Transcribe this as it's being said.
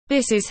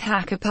This is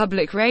Hacker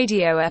Public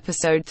Radio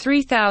episode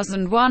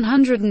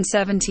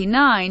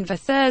 3179 for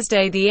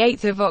Thursday the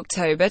 8th of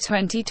October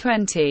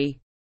 2020.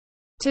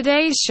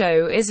 Today's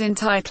show is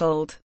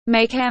entitled,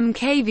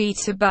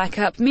 MakeMKV to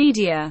Backup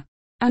Media,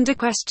 and a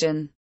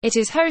question. It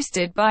is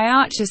hosted by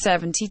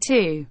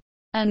Archer72,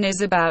 and is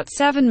about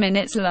 7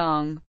 minutes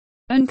long,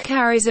 and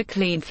carries a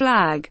clean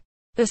flag.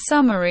 The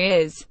summary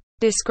is,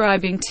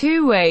 describing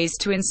 2 ways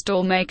to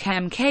install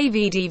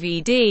MakeMKV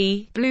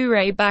DVD,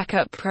 Blu-ray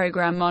backup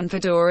program on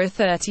Fedora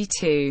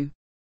 32.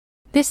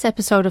 This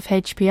episode of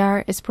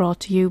HPR is brought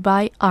to you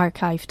by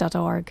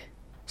archive.org.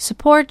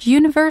 Support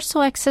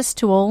universal access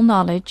to all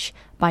knowledge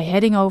by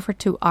heading over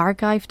to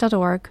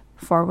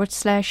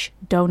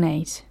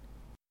archive.org/donate.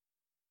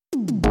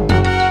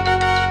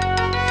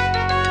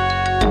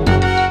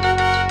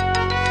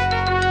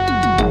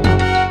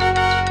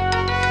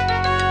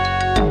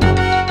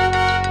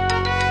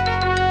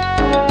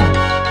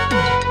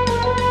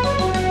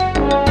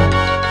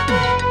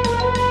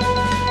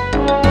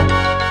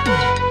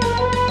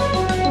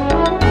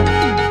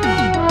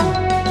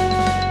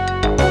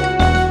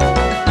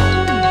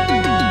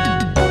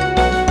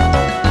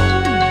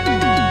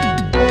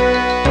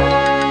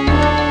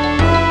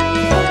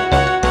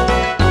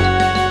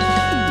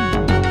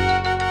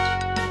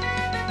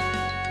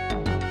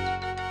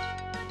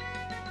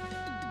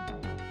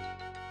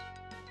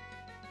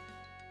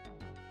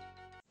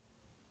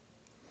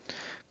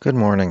 Good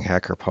morning,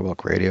 Hacker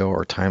Public Radio,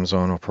 or time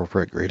zone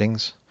appropriate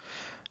greetings.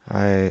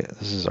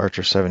 This is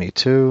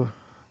Archer72,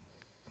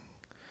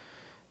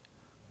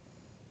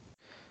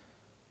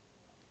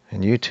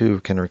 and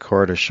YouTube can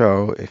record a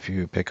show if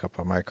you pick up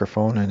a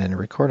microphone and any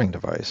recording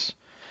device.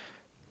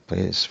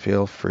 Please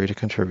feel free to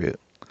contribute.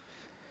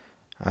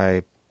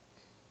 I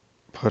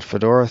put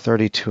Fedora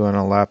 32 on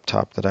a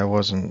laptop that I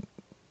wasn't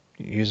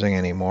using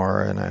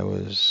anymore, and I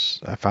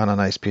found a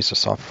nice piece of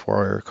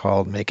software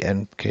called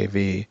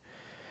MakeMKV.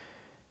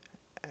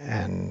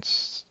 And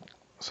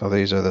so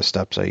these are the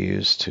steps I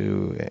use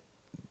two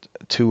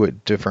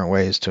different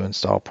ways to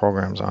install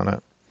programs on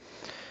it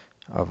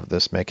of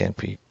this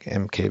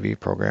MakeMKV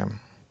program.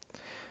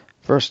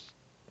 First,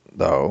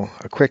 though,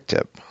 a quick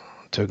tip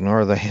to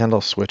ignore the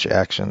handle switch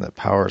action that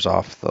powers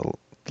off the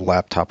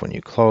laptop when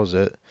you close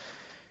it.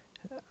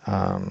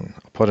 I'll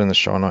put in the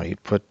show note, you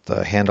put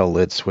the handle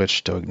lid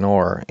switch to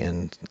ignore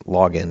in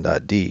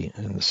login.d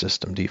in the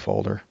systemd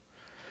folder.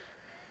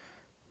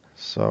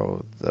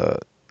 So the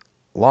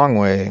long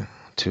way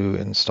to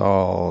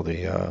install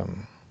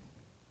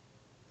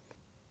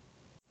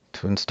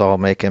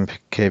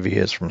MakeMKV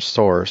is from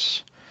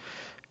source.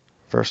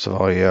 First of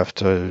all, you have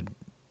to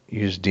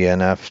use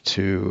DNF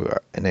to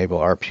enable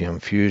RPM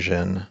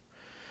Fusion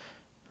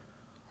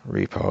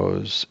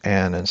repos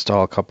and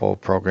install a couple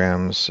of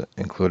programs,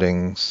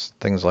 including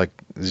things like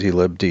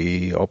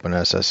zlibd,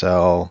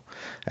 OpenSSL,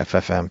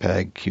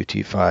 FFmpeg,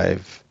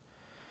 Qt5,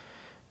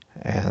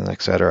 and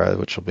etc.,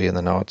 which will be in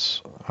the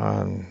notes.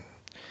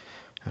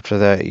 After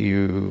that,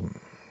 you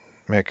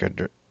make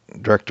a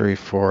directory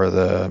for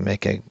the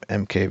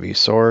MakeMKV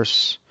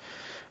source,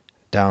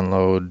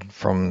 download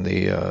from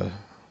the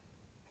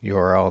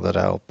URL that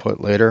I'll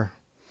put later,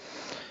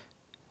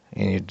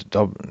 and you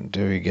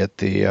get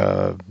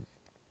the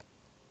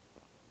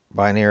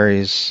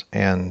binaries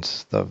and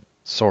the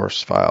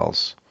source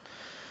files.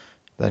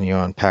 Then you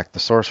unpack the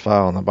source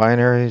file and the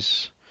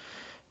binaries,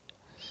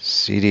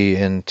 cd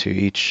into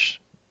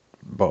each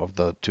of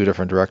the 2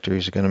 different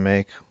directories you're going to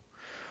make.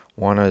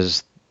 One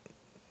is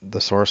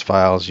the source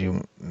files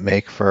you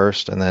make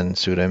first, and then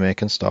sudo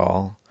make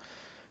install.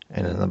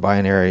 And in the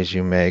binaries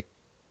you make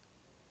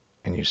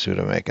and you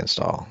sudo make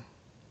install.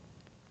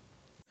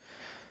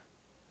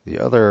 The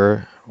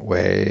other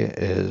way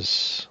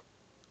is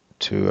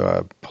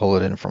to pull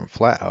it in from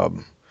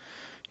FlatHub.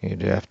 You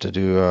have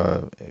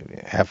to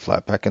have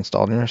Flatpak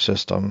installed in your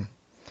system,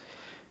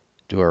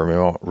 do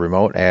a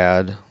remote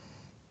add,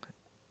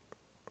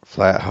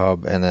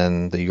 FlatHub, and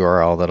then the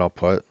URL that I'll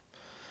put.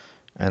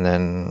 And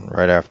then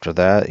right after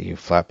that, you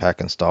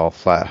Flatpak install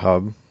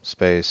FlatHub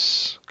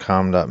space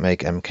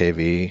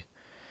com.makemkv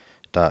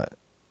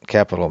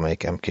capital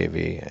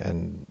MakeMKV,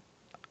 and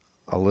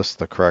I'll list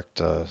the correct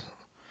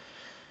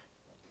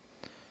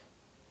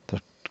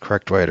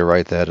way to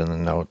write that in the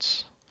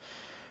notes.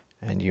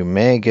 And you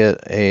may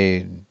get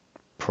a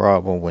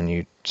problem when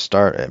you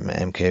start at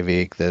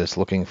MKV that is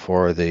looking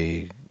for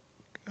the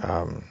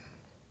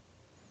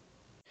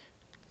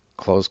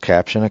closed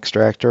caption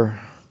extractor.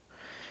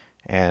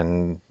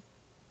 And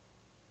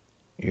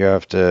you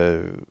have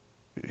to,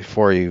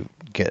 before you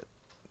get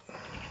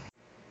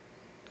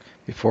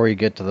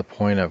to the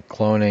point of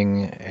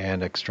cloning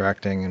and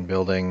extracting and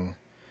building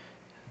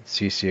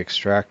CC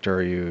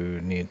extractor,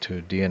 you need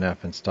to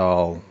DNF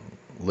install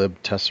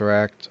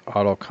libtesseract,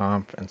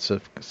 autoconf, and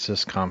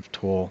sysconf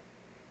tool.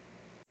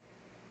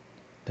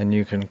 Then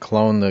you can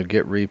clone the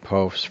git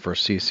repos for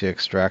CC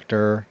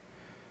extractor,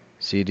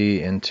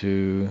 cd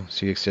into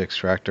CC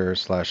extractor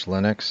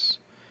 /Linux,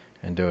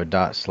 and do a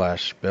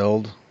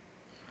 /build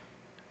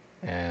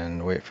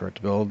and wait for it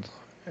to build,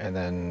 and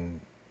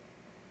then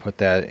put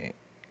that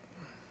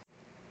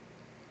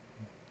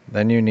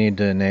Then you need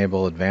to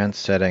enable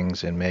advanced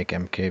settings in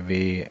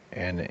MakeMKV,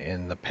 and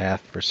in the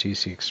path for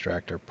CC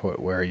extractor put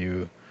where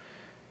you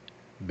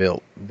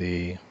built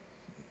the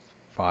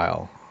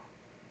file.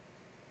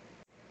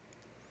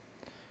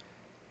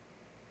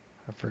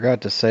 I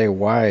forgot to say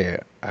why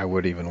I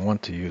would even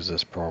want to use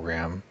this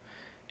program.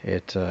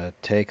 It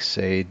takes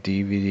a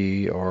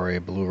DVD or a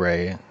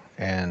Blu-ray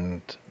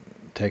and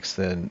takes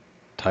the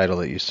title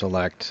that you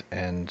select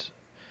and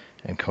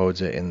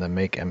encodes it in the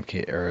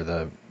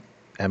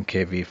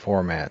MKV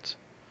format.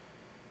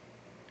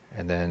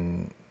 And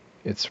then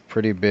it's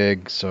pretty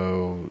big,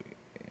 so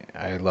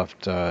I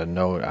left a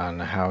note on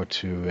how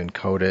to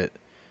encode it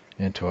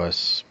into a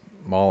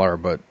smaller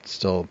but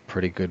still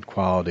pretty good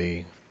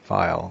quality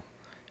file.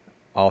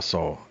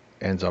 Also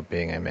ends up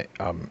being a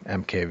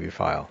MKV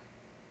file.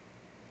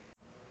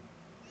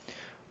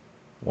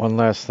 One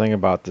last thing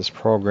about this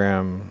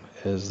program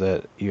is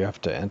that you have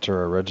to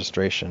enter a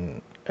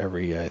registration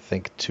every, I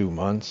think, 2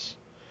 months,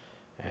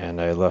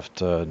 and I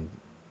left a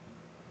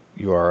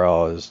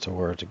URL as to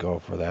where to go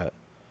for that.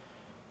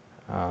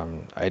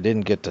 I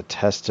didn't get to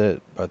test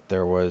it, but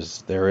there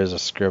is a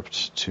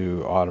script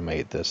to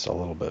automate this a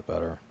little bit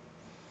better.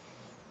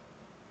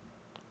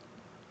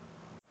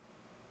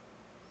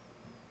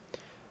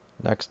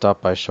 Next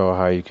up, I show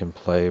how you can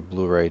play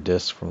Blu-ray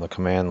disc from the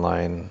command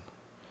line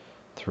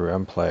through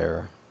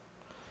MPlayer.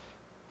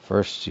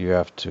 First, you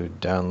have to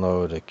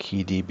download a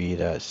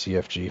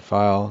keydb.cfg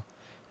file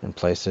and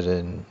place it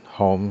in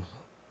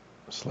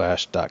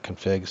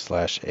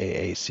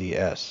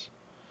home/.config/AACS.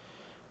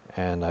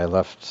 And I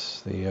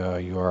left the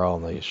URL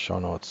in the show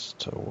notes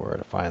to where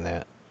to find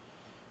that.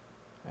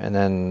 And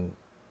then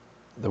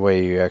the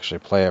way you actually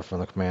play it from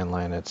the command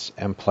line, it's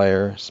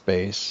MPlayer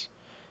space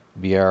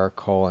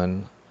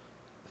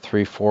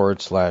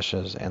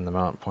BR:3/ and the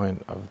mount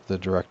point of the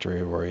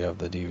directory where you have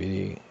the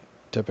DVD.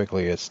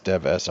 Typically it's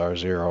dev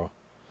sr0,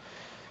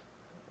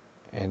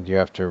 and you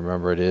have to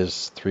remember it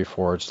is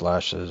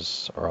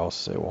 3// or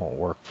else it won't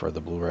work for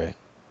the Blu-ray.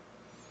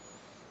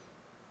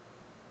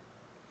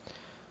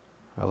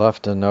 I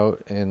left a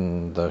note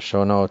in the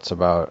show notes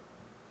about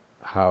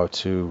how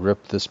to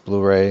rip this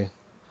Blu-ray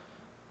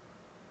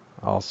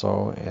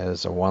also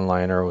as a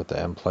one-liner with the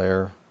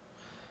MPlayer,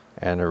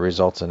 and it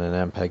results in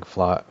an MPEG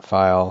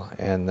file,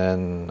 and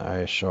then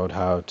I showed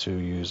how to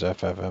use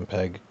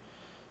FFmpeg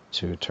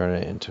to turn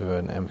it into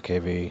an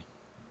MKV.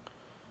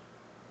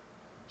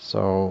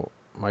 So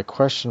my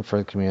question for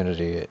the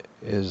community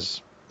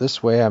is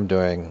this way I'm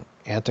doing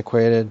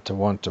antiquated to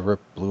want to rip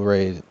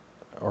Blu-ray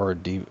or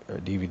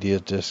DVD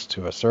disc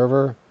to a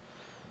server?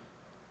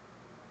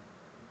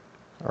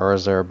 Or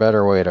is there a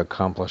better way to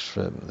accomplish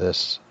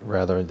this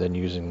rather than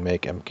using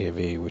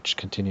MakeMKV, which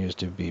continues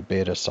to be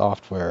beta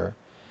software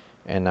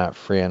and not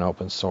free and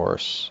open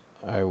source?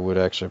 I would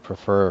actually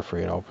prefer a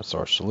free and open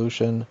source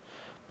solution,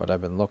 but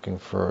I've been looking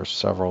for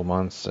several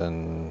months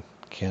and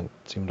can't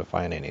seem to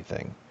find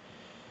anything.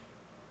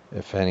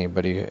 If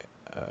anybody,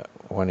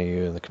 one of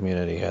you in the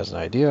community has an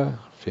idea,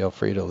 feel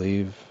free to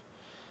leave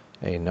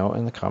a note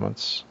in the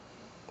comments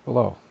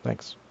below.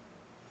 Thanks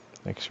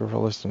for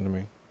listening to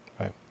me.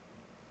 Bye.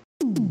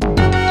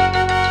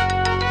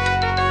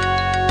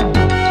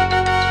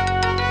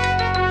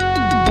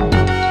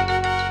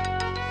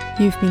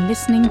 You've been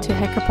listening to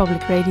Hacker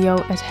Public Radio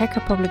at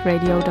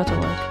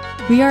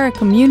hackerpublicradio.org. We are a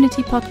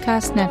community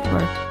podcast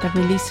network that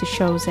releases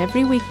shows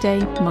every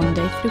weekday,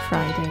 Monday through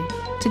Friday.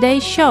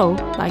 Today's show,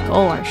 like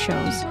all our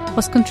shows,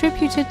 was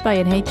contributed by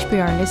an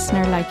HPR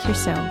listener like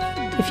yourself.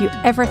 If you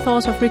ever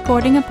thought of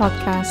recording a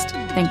podcast,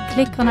 then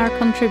click on our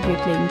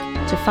contribute link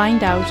to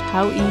find out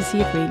how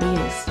easy it really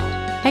is.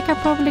 Hacker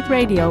Public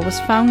Radio was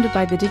founded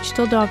by the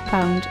Digital Dog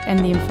Pound and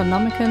the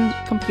Infonomicon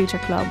Computer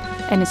Club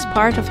and is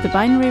part of the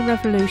binary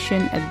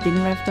revolution at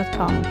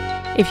binrev.com.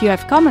 If you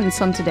have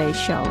comments on today's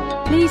show,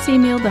 please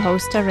email the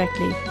host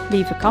directly,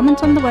 leave a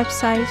comment on the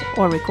website,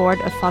 or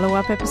record a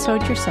follow-up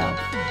episode yourself.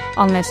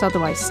 Unless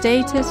otherwise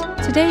stated,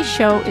 today's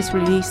show is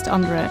released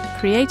under a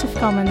Creative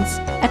Commons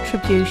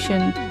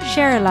Attribution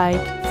Share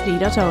Alike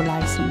 3.0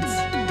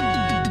 license.